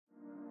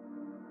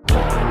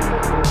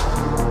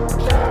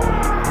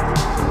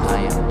I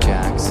am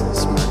Jack's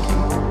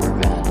smirking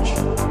revenge.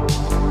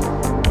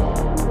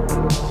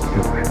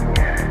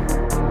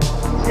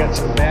 I've got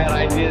some bad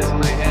ideas in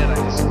my head.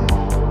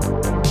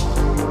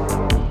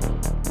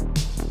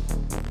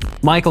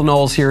 Michael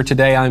Knowles here.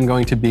 Today I'm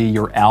going to be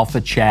your Alpha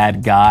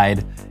Chad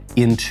guide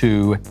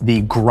into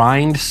the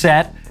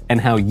Grindset and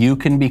how you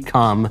can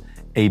become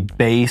a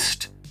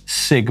based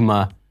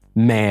Sigma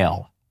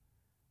male.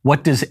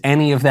 What does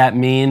any of that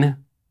mean?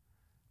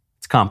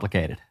 It's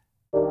complicated.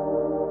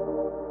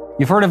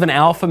 You've heard of an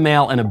alpha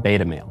male and a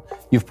beta male.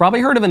 You've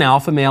probably heard of an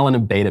alpha male and a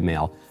beta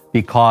male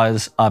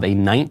because of a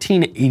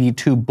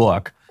 1982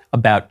 book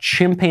about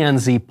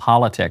chimpanzee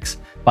politics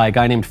by a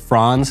guy named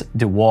Franz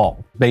de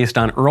Waal, based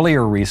on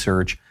earlier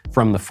research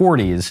from the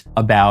 40s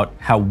about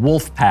how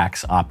wolf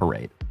packs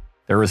operate.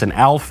 There is an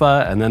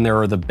alpha, and then there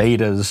are the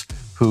betas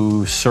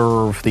who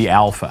serve the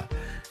alpha.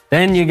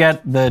 Then you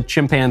get the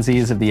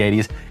chimpanzees of the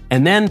 80s,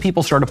 and then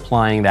people start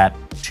applying that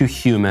to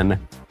human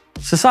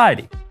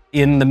society.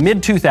 In the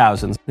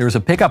mid-2000s, there was a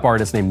pickup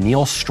artist named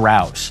Neil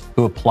Strauss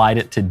who applied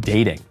it to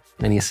dating.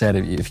 And he said,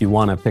 if you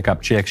want to pick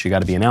up chicks, you got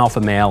to be an alpha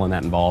male, and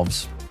that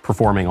involves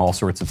performing all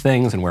sorts of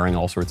things and wearing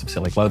all sorts of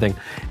silly clothing.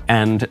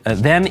 And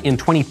then in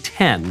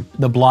 2010,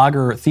 the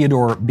blogger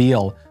Theodore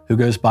Beale, who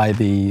goes by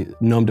the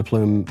nom de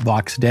plume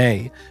Vox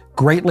Day,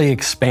 greatly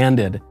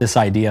expanded this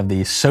idea of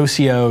the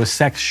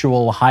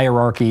socio-sexual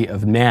hierarchy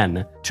of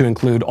men to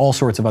include all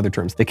sorts of other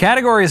terms. The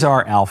categories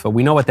are alpha.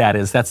 We know what that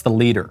is. That's the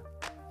leader.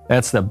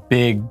 That's the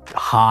big,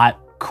 hot,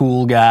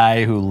 cool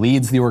guy who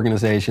leads the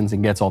organizations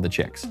and gets all the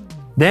chicks.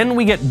 Then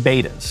we get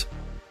betas.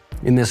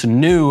 In this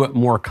new,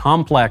 more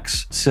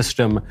complex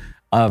system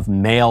of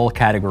male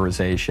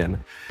categorization,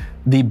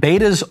 the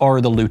betas are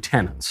the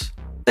lieutenants.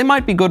 They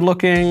might be good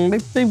looking,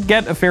 they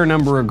get a fair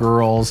number of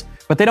girls,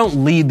 but they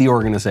don't lead the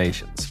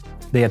organizations.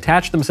 They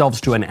attach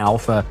themselves to an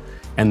alpha,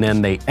 and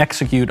then they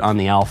execute on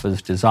the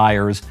alpha's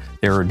desires.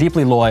 They're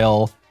deeply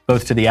loyal,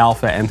 both to the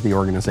alpha and to the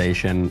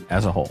organization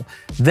as a whole.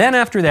 Then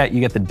after that, you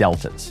get the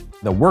deltas,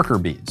 the worker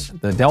bees.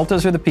 The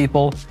deltas are the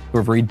people who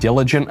are very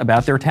diligent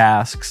about their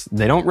tasks.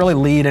 They don't really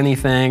lead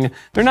anything.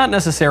 They're not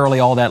necessarily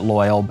all that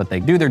loyal, but they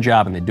do their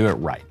job and they do it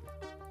right.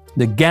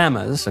 The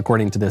gammas,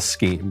 according to this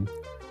scheme,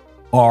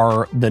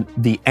 are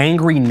the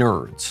angry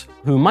nerds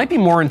who might be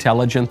more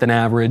intelligent than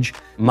average,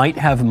 might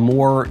have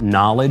more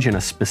knowledge in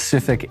a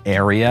specific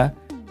area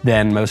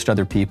than most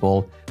other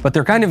people, but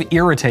they're kind of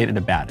irritated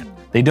about it.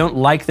 They don't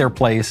like their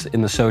place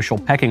in the social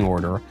pecking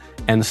order,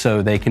 and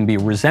so they can be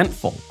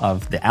resentful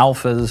of the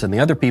alphas and the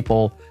other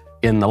people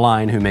in the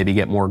line who maybe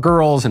get more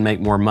girls and make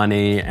more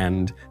money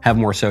and have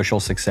more social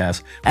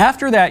success.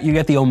 After that, you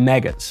get the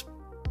omegas.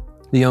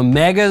 The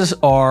omegas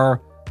are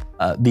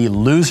the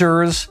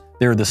losers.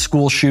 They're the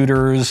school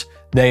shooters.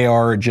 They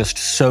are just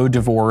so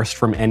divorced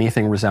from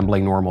anything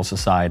resembling normal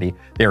society.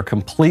 They're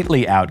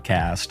completely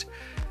outcast.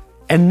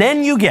 And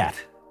then you get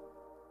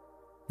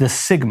the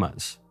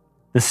sigmas.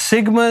 The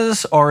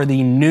sigmas are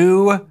the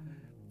new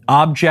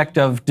object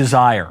of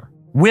desire.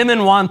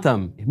 Women want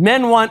them.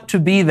 Men want to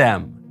be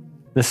them.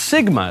 The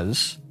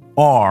sigmas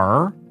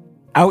are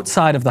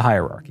outside of the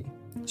hierarchy.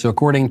 So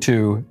according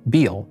to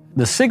Beale,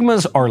 the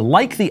sigmas are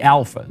like the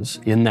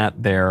alphas in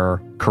that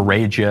they're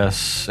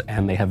courageous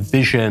and they have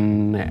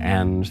vision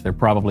and they're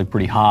probably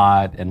pretty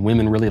hot and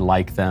women really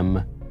like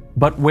them.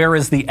 But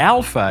whereas the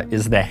alpha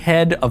is the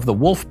head of the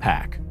wolf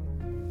pack,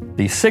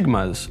 the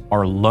sigmas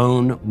are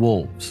lone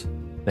wolves.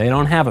 They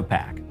don't have a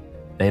pack.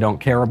 They don't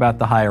care about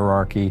the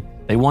hierarchy.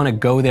 They want to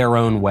go their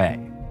own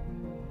way.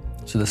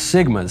 So the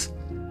sigmas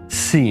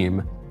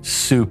seem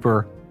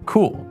super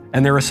cool.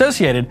 And they're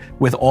associated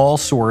with all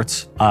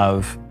sorts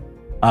of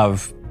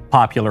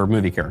popular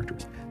movie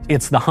characters.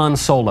 It's the Han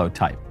Solo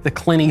type, the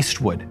Clint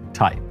Eastwood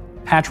type,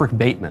 Patrick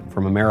Bateman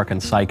from American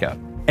Psycho,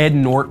 Ed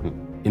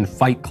Norton in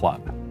Fight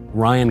Club,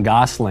 Ryan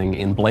Gosling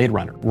in Blade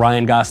Runner,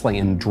 Ryan Gosling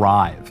in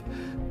Drive.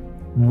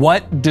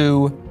 What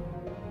do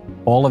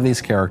all of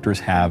these characters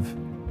have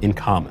in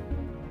common?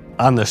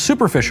 On the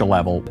superficial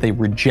level, they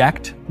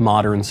reject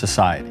modern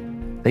society.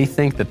 They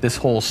think that this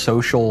whole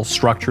social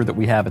structure that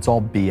we have, it's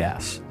all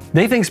BS.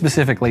 They think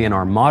specifically in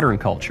our modern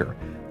culture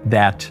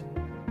that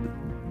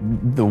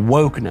the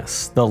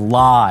wokeness, the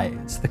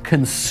lies, the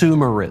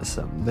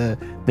consumerism,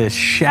 the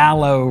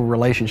shallow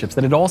relationships,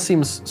 that it all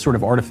seems sort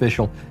of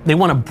artificial. They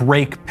want to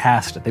break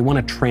past it. They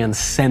want to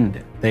transcend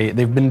it.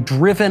 They've been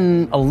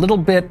driven a little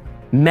bit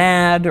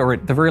mad, or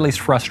at the very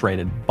least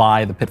frustrated,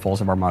 by the pitfalls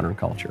of our modern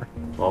culture.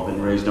 We've all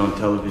been raised on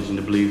television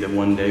to believe that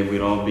one day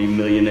we'd all be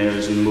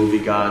millionaires and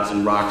movie gods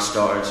and rock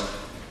stars,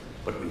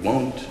 but we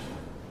won't.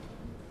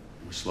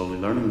 We're slowly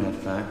learning that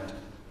fact.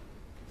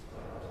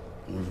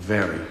 And we're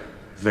very,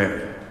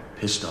 very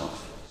pissed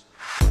off.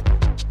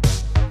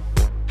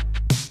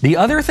 The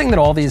other thing that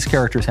all these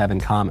characters have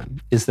in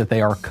common is that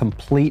they are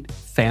complete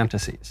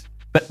fantasies.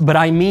 But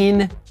I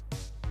mean,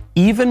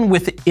 even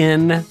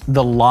within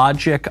the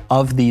logic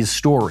of these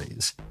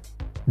stories,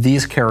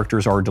 these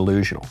characters are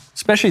delusional,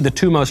 especially the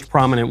two most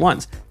prominent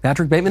ones.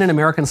 Patrick Bateman in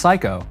American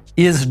Psycho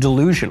is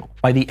delusional.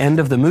 By the end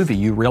of the movie,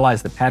 you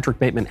realize that Patrick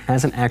Bateman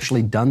hasn't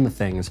actually done the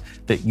things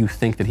that you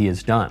think that he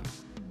has done.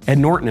 Ed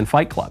Norton in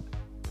Fight Club.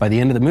 By the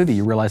end of the movie,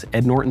 you realize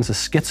Ed Norton's a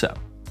schizo.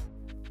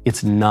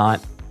 It's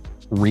not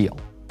real.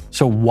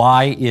 So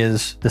why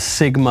is the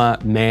Sigma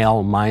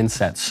male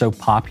mindset so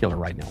popular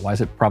right now? Why is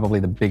it probably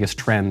the biggest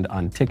trend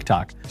on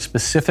TikTok,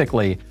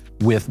 specifically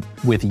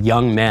with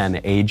young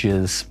men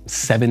ages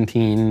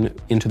 17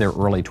 into their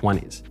early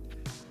 20s?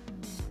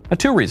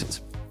 Two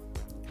reasons.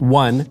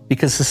 One,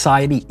 because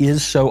society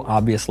is so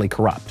obviously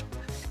corrupt.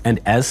 And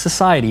as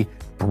society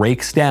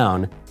breaks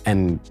down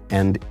and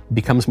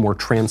becomes more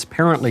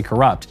transparently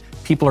corrupt,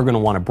 people are going to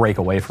want to break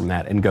away from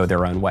that and go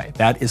their own way.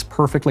 That is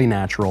perfectly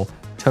natural,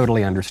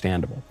 totally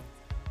understandable.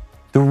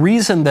 The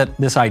reason that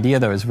this idea,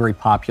 though, is very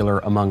popular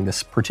among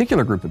this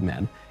particular group of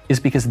men is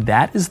because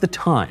that is the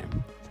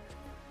time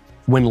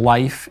when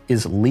life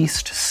is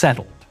least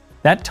settled.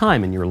 That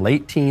time in your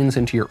late teens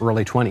into your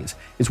early 20s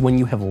is when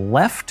you have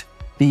left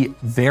the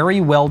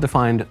very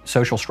well-defined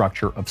social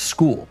structure of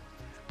school,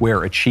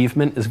 where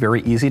achievement is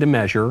very easy to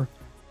measure,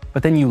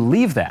 but then you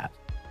leave that,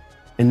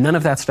 and none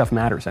of that stuff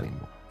matters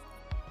anymore.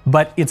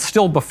 But it's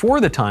still before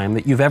the time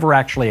that you've ever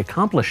actually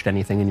accomplished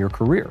anything in your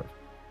career.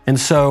 And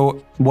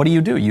so what do?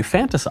 You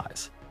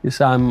fantasize. You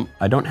say,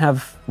 I don't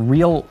have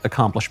real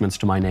accomplishments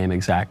to my name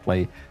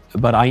exactly,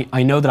 but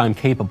I know that I'm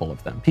capable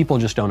of them. People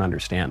just don't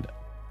understand it.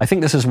 I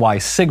think this is why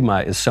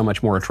Sigma is so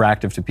much more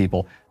attractive to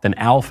people than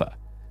Alpha,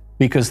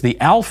 because the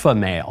Alpha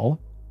male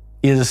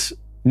is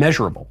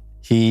measurable.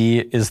 He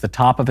is the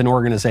top of an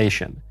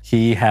organization.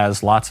 He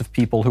has lots of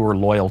people who are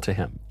loyal to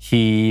him.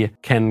 He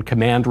can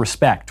command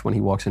respect when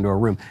he walks into a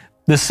room.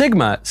 The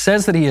Sigma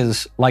says that he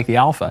is like the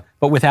Alpha,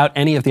 but without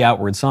any of the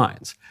outward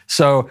signs.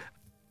 So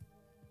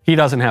he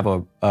doesn't have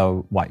a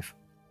wife.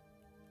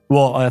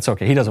 Well, that's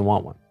okay. He doesn't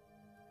want one.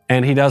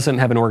 And he doesn't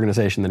have an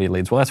organization that he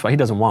leads. Well, that's fine. He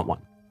doesn't want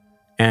one.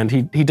 And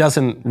he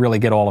doesn't really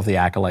get all of the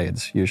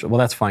accolades usually. Well,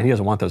 that's fine. He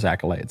doesn't want those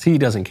accolades. He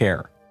doesn't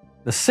care.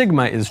 The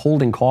Sigma is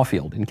Holden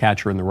Caulfield in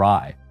Catcher in the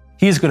Rye.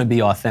 He's going to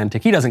be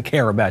authentic. He doesn't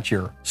care about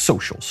your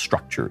social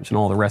structures and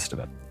all the rest of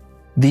it.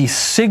 The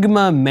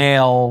Sigma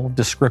male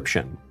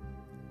description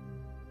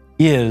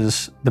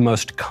is the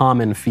most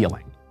common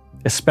feeling,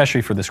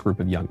 especially for this group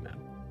of young men.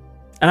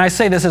 And I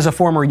say this as a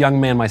former young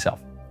man myself,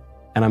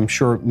 and I'm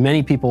sure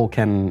many people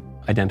can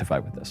identify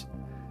with this.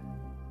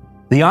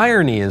 The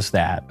irony is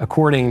that,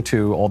 according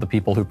to all the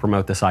people who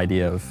promote this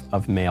idea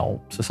of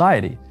male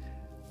society,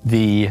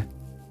 the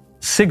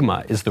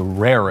Sigma is the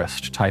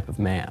rarest type of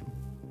man.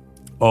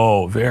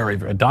 Oh, very,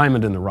 very, a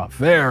diamond in the rough.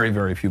 Very,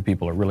 very few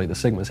people are really the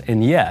Sigmas.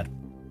 And yet,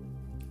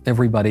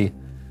 everybody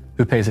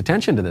who pays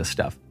attention to this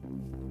stuff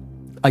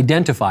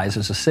identifies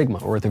as a Sigma,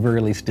 or at the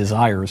very least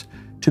desires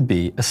to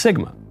be a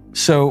Sigma.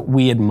 So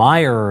we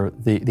admire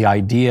the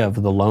idea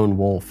of the lone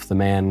wolf, the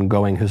man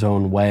going his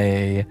own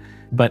way,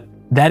 but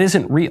that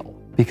isn't real,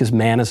 because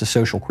man is a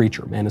social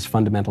creature. Man is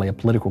fundamentally a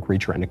political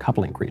creature and a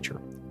coupling creature.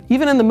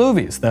 Even in the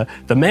movies, the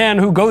man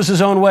who goes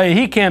his own way,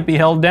 he can't be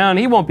held down.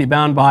 He won't be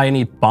bound by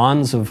any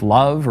bonds of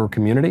love or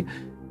community.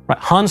 Right?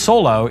 Han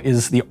Solo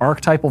is the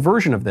archetypal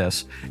version of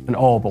this. And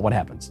but what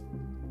happens?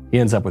 He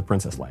ends up with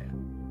Princess Leia.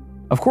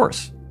 Of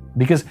course,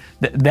 because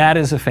that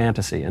is a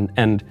fantasy.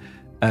 And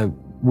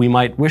we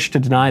might wish to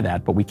deny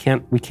that, but we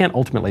can't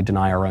ultimately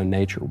deny our own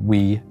nature.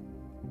 We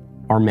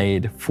are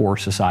made for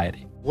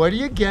society. What do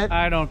you get?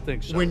 I don't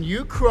think so. When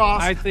you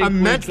cross a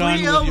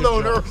mentally ill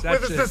loner with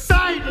a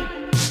society.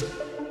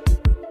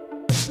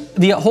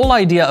 The whole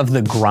idea of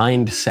the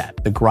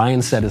Grindset. The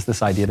Grindset is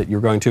this idea that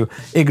you're going to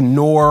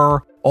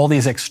ignore all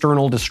these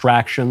external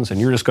distractions and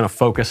you're just going to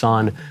focus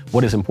on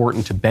what is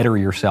important to better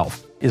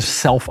yourself, is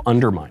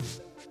self-undermining.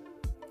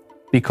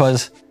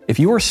 Because if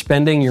you are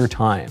spending your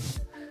time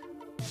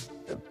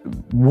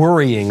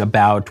worrying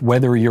about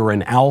whether you're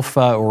an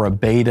alpha or a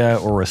beta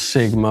or a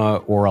sigma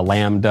or a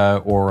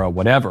lambda or a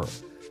whatever,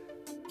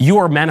 you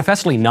are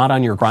manifestly not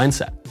on your grind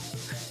set.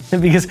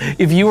 Because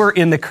if you were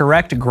in the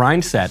correct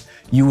grind set,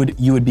 you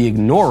would be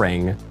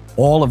ignoring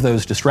all of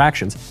those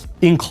distractions,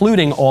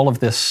 including all of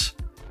this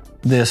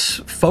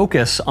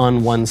focus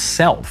on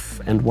oneself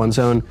and one's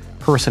own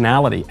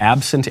personality,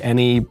 absent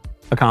any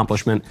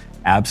accomplishment,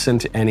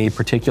 absent any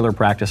particular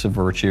practice of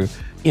virtue,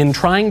 in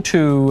trying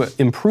to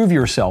improve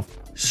yourself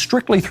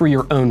strictly through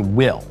your own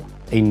will,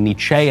 a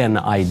Nietzschean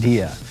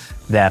idea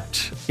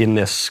that in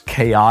this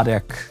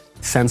chaotic,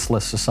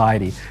 senseless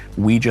society,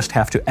 we just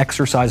have to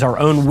exercise our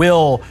own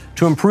will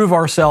to improve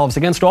ourselves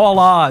against all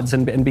odds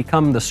and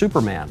become the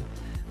Superman.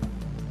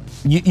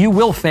 You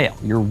will fail.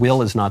 Your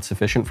will is not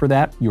sufficient for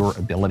that. Your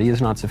ability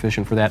is not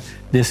sufficient for that.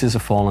 This is a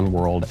fallen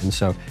world, and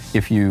so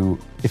if you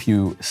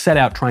set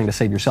out trying to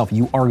save yourself,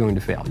 you are going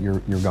to fail. You're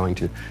going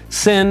to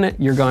sin.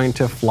 You're going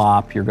to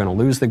flop. You're going to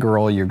lose the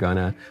girl. You're going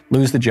to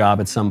lose the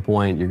job at some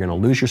point. You're going to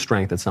lose your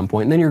strength at some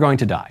point, and then you're going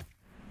to die.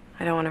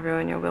 I don't want to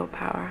ruin your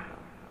willpower.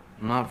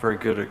 I'm not very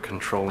good at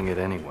controlling it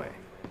anyway.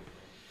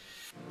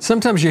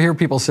 Sometimes you hear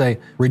people say,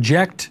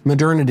 reject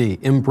modernity,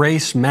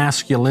 embrace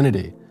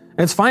masculinity.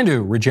 It's fine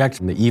to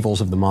reject the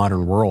evils of the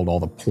modern world, all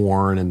the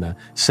porn and the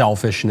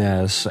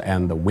selfishness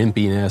and the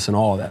wimpiness and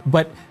all of that.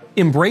 But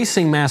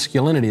embracing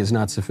masculinity is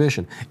not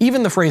sufficient.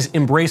 Even the phrase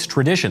embrace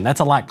tradition,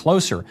 that's a lot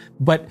closer,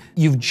 but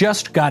you've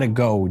just got to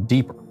go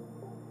deeper.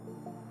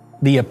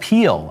 The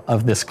appeal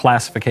of this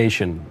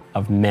classification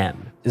of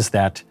men is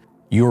that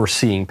you're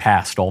seeing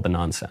past all the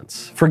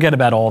nonsense. Forget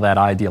about all that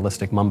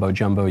idealistic mumbo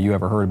jumbo you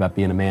ever heard about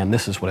being a man.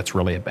 This is what it's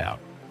really about.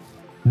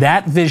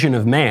 That vision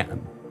of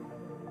man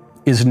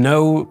is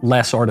no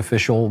less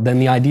artificial than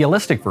the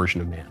idealistic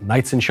version of man,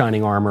 knights in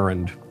shining armor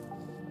and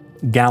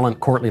gallant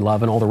courtly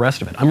love and all the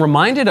rest of it. I'm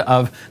reminded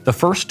of the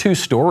first two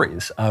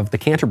stories of the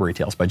Canterbury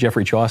Tales by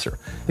Geoffrey Chaucer.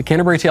 The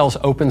Canterbury Tales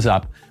opens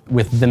up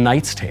with The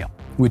Knight's Tale,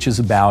 which is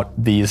about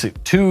these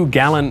two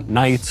gallant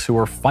knights who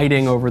are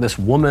fighting over this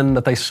woman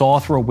that they saw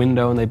through a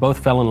window, and they both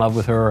fell in love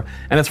with her,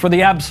 and it's for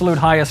the absolute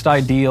highest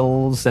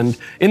ideals, and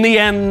in the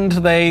end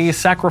they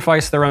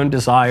sacrifice their own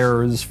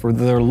desires for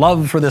their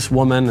love for this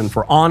woman and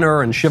for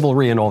honor and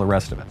chivalry and all the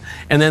rest of it.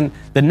 And then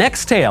the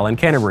next tale in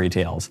Canterbury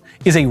Tales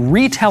is a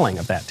retelling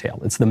of that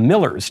tale. It's the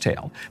Miller's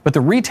Tale, but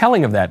the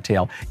retelling of that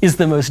tale is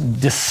the most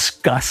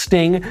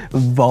disgusting,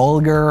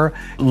 vulgar,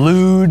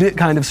 lewd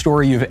kind of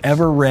story you've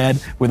ever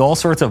read, with all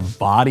sorts of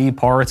body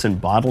parts and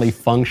bodily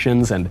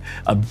functions and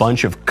a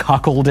bunch of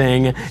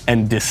cuckolding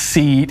and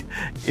deceit.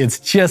 It's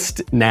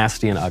just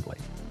nasty and ugly.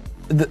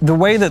 The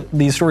way that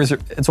these stories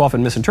it's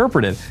often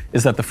misinterpreted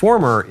is that the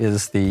former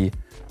is the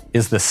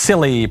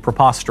silly,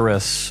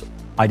 preposterous,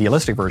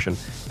 idealistic version,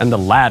 and the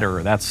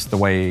latter, that's the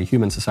way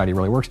human society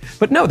really works.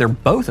 But no, they're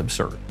both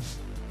absurd.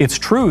 It's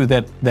true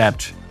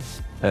that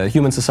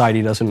human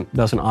society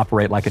doesn't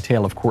operate like a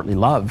tale of courtly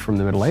love from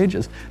the Middle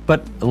Ages,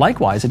 but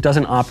likewise, it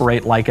doesn't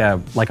operate like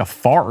a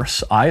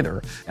farce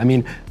either. I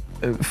mean,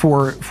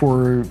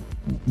 for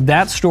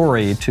that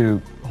story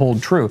to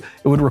hold true,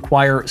 it would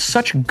require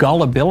such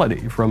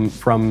gullibility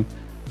from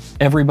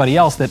everybody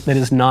else that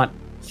is not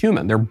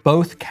human. They're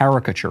both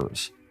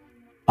caricatures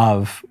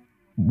of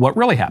what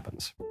really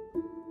happens.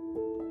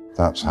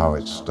 That's how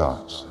it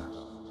starts.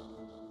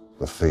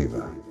 The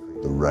fever,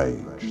 the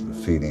rage, the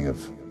feeling of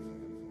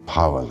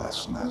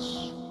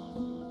powerlessness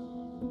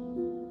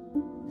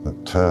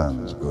that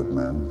turns good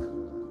men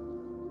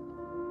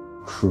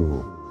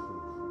cruel.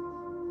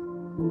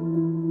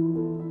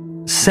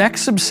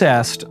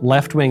 Sex-obsessed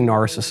left-wing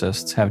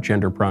narcissists have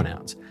gender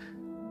pronouns.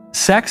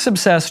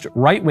 Sex-obsessed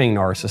right-wing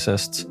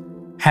narcissists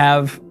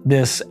have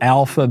this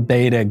alpha,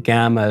 beta,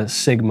 gamma,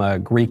 sigma,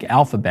 Greek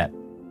alphabet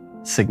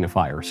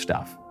signifier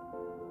stuff.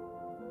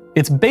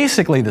 It's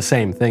basically the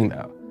same thing,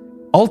 though.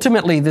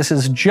 Ultimately, this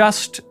is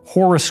just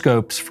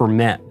horoscopes for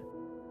men.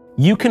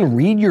 You can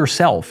read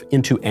yourself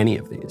into any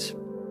of these.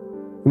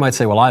 You might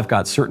say, well, I've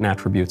got certain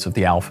attributes of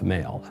the alpha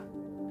male.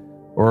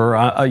 Or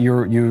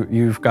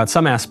you've got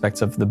some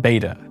aspects of the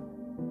beta,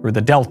 or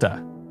the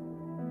delta,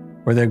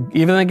 or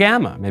even the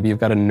gamma. Maybe you've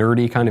got a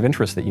nerdy kind of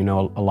interest that you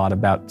know a lot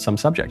about some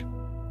subject.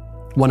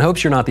 One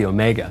hopes you're not the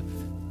omega,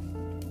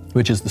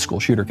 which is the school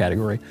shooter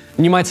category.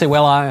 And you might say,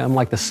 well, I'm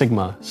like the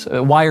sigma.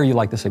 So why are you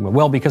like the sigma?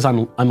 Well, because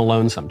I'm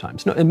alone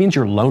sometimes. No, it means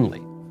you're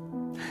lonely.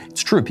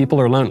 It's true, people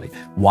are lonely.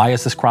 Why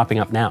is this cropping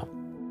up now?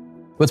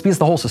 Well, it's because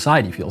the whole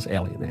society feels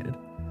alienated.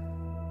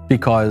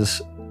 Because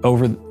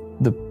over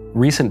the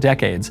recent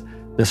decades,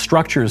 the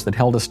structures that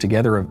held us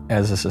together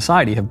as a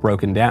society have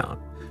broken down.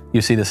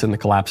 You see this in the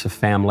collapse of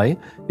family.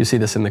 You see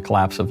this in the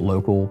collapse of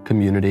local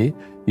community.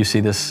 You see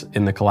this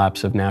in the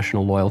collapse of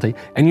national loyalty.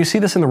 And you see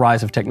this in the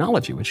rise of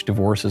technology, which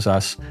divorces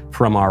us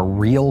from our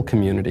real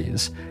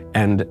communities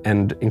and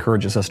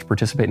encourages us to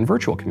participate in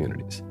virtual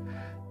communities.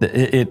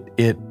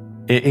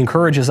 It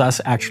encourages us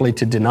actually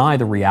to deny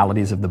the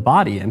realities of the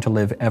body and to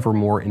live ever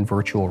more in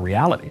virtual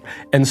reality.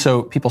 And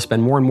so people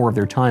spend more and more of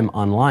their time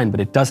online, but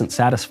it doesn't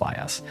satisfy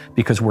us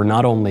because we're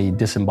not only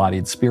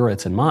disembodied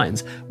spirits and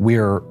minds,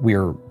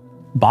 we're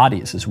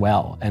bodies as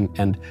well.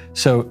 And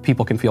so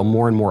people can feel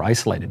more and more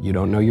isolated. You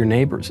don't know your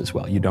neighbors as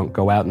well. You don't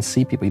go out and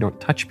see people. You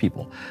don't touch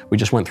people. We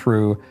just went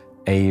through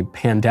a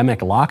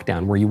pandemic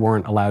lockdown where you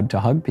weren't allowed to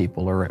hug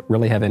people or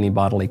really have any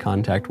bodily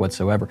contact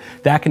whatsoever.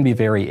 That can be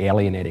very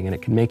alienating, and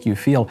it can make you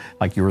feel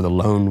like you're the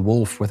lone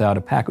wolf without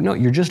a pack. No,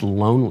 you're just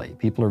lonely.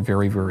 People are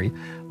very, very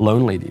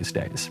lonely these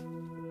days.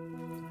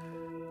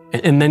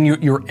 And then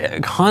you're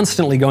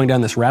constantly going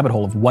down this rabbit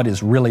hole of what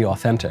is really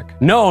authentic.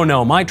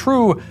 No, my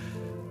true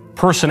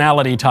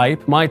personality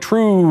type, my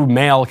true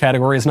male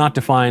category is not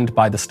defined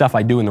by the stuff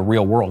I do in the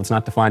real world. It's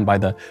not defined by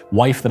the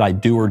wife that I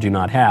do or do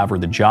not have or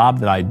the job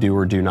that I do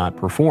or do not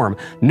perform.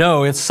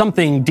 No, it's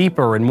something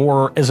deeper and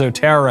more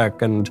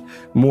esoteric and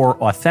more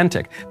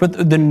authentic.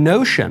 But the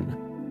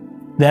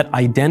notion that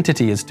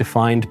identity is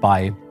defined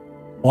by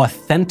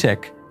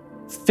authentic,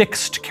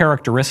 fixed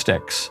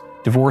characteristics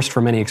divorced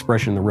from any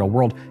expression in the real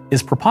world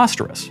is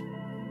preposterous.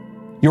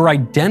 Your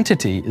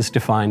identity is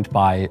defined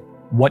by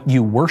what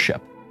you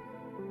worship.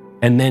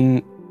 And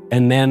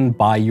then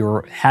by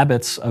your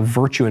habits of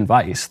virtue and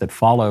vice that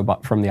follow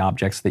from the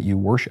objects that you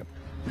worship.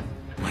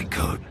 My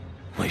coat,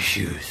 my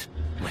shoes,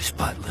 my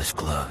spotless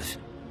clothes,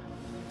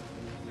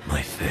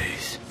 my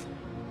face.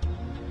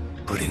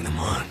 putting them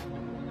on,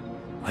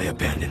 I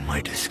abandoned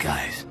my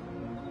disguise,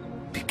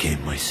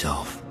 became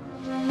myself.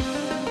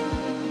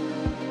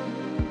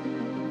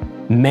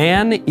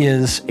 Man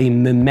is a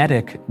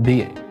mimetic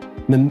being.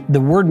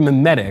 The word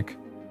mimetic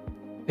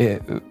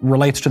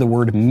relates to the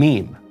word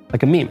meme,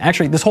 like a meme.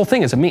 Actually, this whole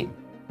thing is a meme.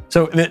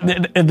 So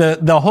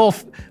the whole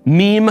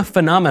meme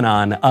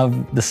phenomenon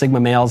of the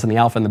sigma males and the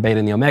alpha and the beta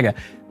and the omega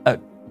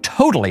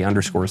totally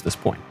underscores this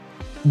point.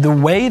 The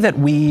way that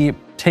we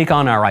take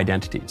on our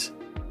identities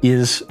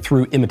is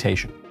through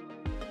imitation.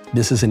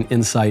 This is an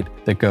insight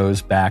that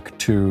goes back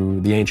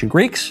to the ancient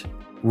Greeks,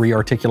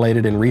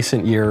 re-articulated in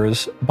recent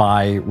years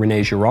by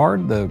René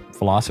Girard, the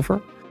philosopher.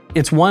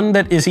 It's one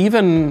that is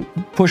even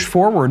pushed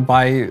forward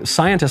by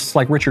scientists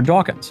like Richard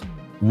Dawkins.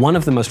 One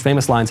of the most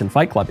famous lines in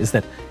Fight Club is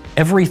that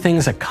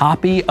everything's a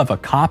copy of a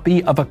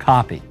copy of a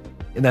copy.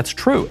 That's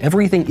true.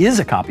 Everything is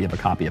a copy of a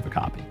copy of a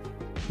copy.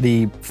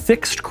 The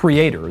fixed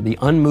creator, the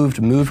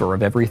unmoved mover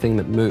of everything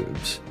that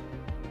moves,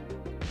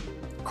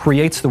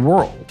 creates the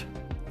world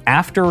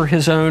after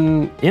his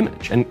own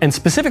image, and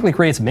specifically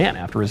creates man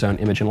after his own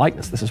image and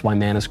likeness. This is why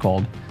man is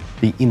called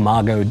the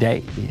imago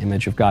Dei, the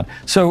image of God.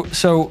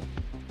 So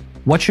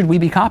what should we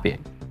be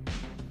copying?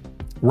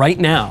 Right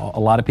now, a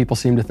lot of people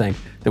seem to think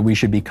that we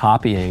should be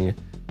copying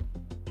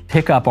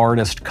pickup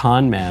artist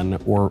con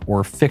men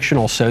or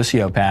fictional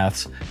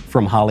sociopaths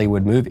from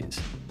Hollywood movies.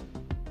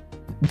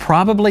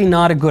 Probably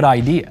not a good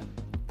idea.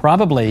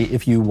 Probably,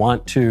 if you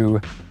want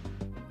to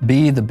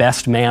be the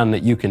best man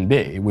that you can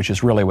be, which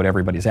is really what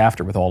everybody's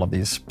after with all of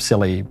these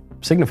silly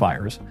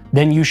signifiers,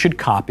 then you should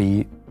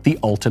copy the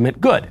ultimate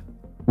good,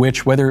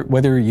 which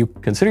whether you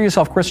consider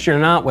yourself Christian or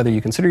not, whether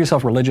you consider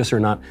yourself religious or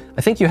not,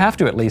 I think you have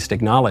to at least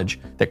acknowledge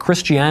that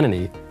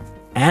Christianity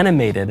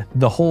animated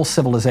the whole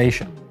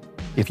civilization.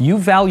 If you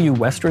value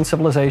Western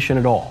civilization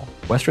at all,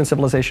 Western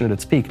civilization at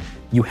its peak,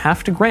 you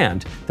have to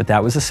grant that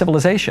that was a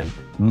civilization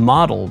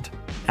modeled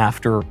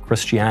after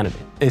Christianity,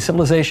 a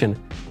civilization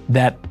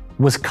that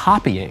was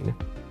copying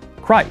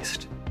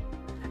Christ.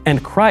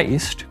 And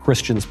Christ,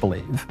 Christians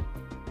believe,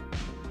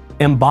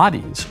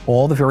 embodies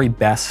all the very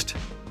best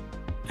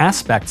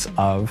aspects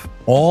of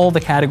all the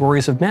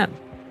categories of men.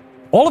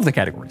 All of the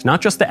categories, not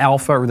just the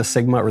alpha or the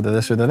sigma or the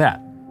this or the that.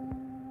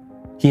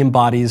 He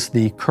embodies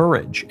the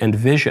courage and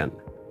vision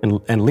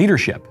and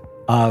leadership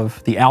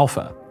of the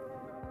alpha.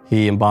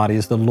 He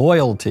embodies the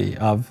loyalty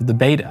of the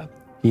beta.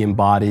 He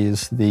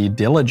embodies the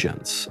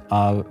diligence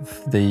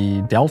of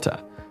the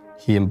delta.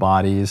 He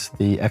embodies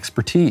the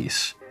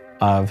expertise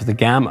of the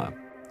gamma.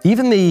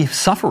 Even the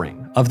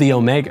suffering of the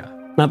omega,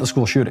 not the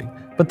school shooting,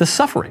 but the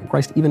suffering,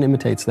 Christ even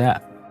imitates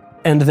that.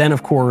 And then,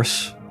 of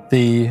course,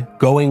 the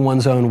going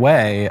one's own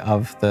way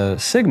of the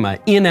sigma,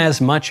 in as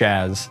much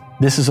as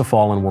this is a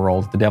fallen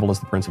world, the devil is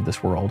the prince of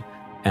this world,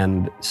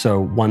 and so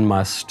one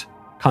must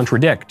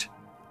contradict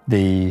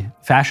the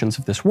fashions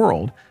of this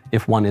world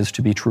if one is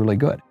to be truly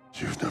good.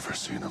 You've never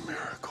seen a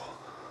miracle.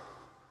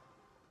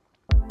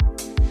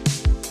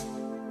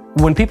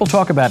 When people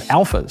talk about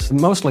alphas,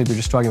 mostly they're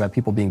just talking about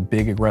people being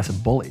big,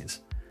 aggressive bullies.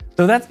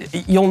 So that,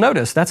 you'll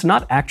notice that's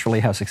not actually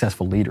how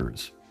successful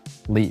leaders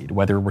lead,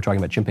 whether we're talking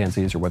about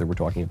chimpanzees or whether we're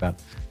talking about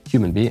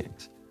human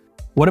beings.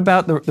 What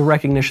about the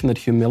recognition that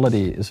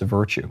humility is a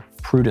virtue,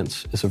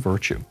 prudence is a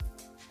virtue,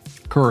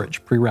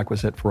 courage,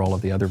 prerequisite for all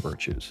of the other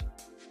virtues?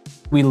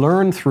 We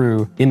learn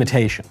through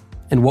imitation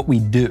and what we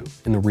do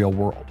in the real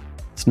world.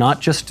 It's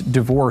not just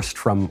divorced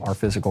from our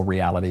physical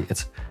reality,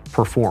 it's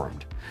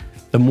performed.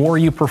 The more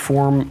you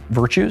perform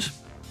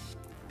virtues,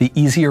 the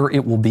easier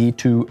it will be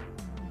to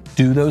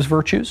do those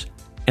virtues,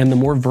 and the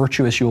more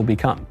virtuous you will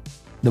become.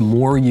 The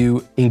more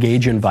you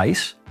engage in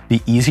vice,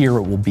 the easier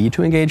it will be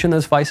to engage in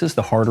those vices,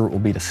 the harder it will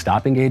be to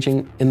stop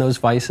engaging in those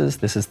vices.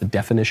 This is the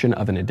definition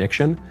of an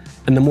addiction.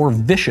 And the more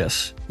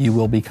vicious you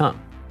will become.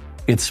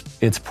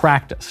 It's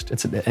practiced.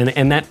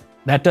 And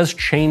that does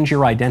change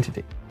your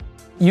identity.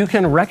 You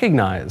can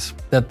recognize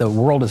that the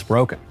world is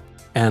broken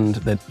and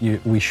that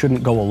we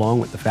shouldn't go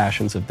along with the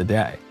fashions of the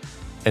day.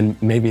 And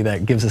maybe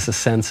that gives us a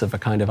sense of a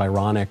kind of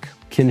ironic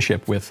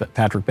kinship with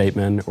Patrick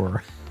Bateman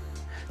or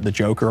the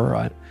Joker,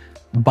 right?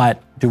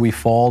 But do we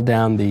fall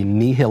down the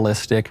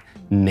nihilistic,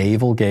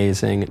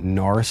 navel-gazing,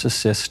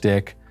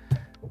 narcissistic,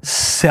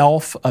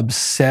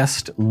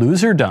 self-obsessed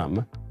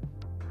loserdom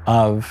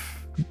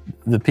of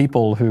the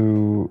people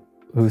who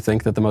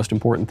think that the most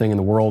important thing in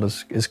the world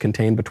is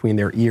contained between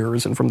their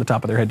ears and from the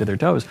top of their head to their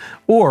toes?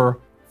 Or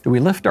do we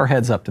lift our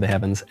heads up to the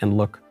heavens and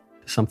look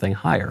to something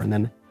higher and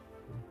then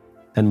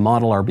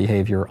model our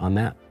behavior on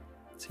that?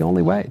 It's the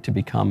only way to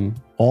become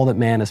all that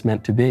man is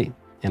meant to be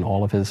in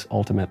all of his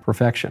ultimate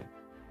perfection.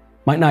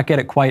 Might not get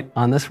it quite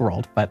on this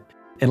world, but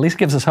at least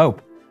gives us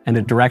hope and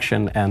a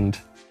direction and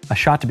a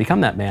shot to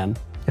become that man,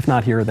 if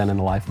not here, then in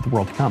the life of the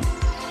world to come.